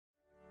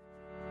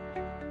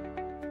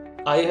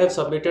I have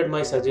submitted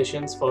my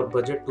suggestions for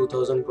budget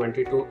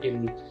 2022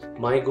 in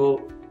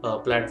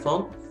MyGo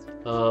platform.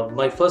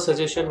 My first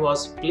suggestion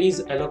was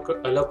please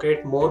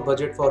allocate more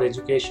budget for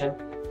education,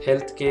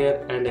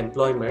 healthcare, and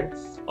employment.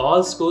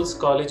 All schools,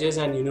 colleges,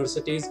 and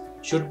universities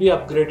should be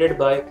upgraded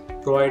by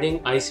providing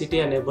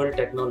ICT-enabled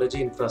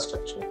technology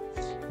infrastructure.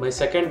 My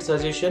second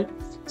suggestion,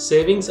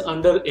 savings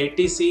under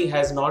ATC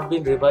has not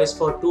been revised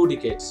for 2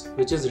 decades,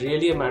 which is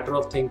really a matter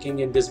of thinking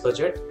in this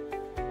budget.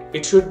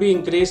 It should be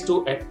increased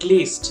to at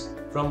least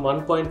from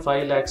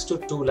 1.5 lakhs to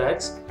 2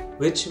 lakhs,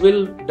 which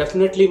will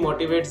definitely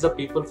motivate the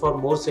people for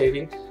more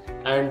saving,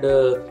 and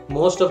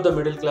most of the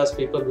middle class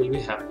people will be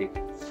happy.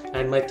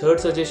 And my third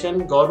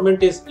suggestion,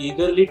 government is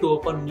eagerly to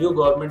open new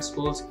government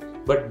schools,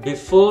 but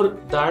before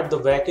that the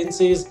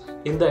vacancies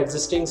in the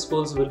existing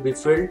schools will be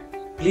filled.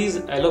 Please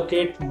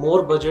allocate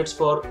more budgets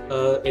for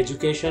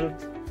education,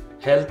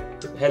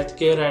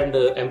 healthcare, and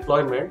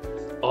employment.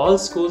 All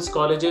schools,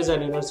 colleges,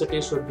 and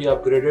universities should be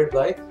upgraded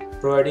by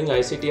providing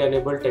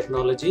ICT-enabled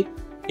technology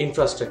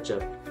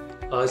infrastructure.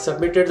 I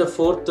submitted the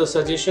fourth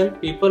suggestion.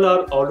 People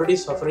are already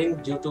suffering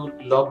due to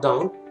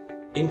lockdown,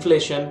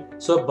 inflation,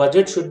 so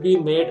budget should be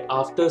made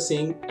after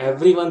seeing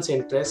everyone's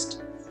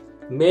interest.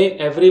 May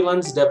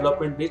everyone's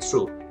development be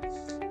true.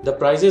 The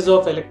prices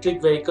of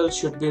electric vehicles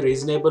should be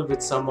reasonable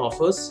with some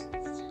offers.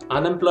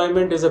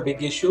 Unemployment is a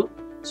big issue,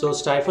 so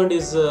stipend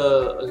is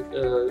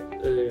to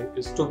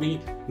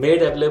be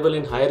made available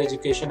in higher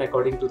education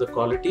according to the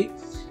quality.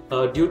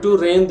 Due to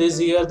rain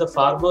this year, the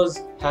farmers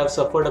have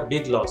suffered a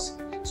big loss,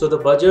 so the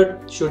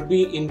budget should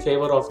be in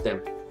favor of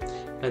them.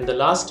 And the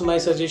last, my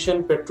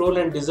suggestion, petrol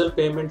and diesel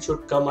payment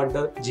should come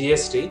under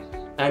GST,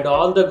 and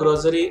all the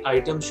grocery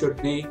items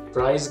should be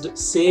priced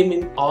same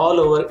in all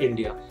over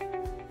India.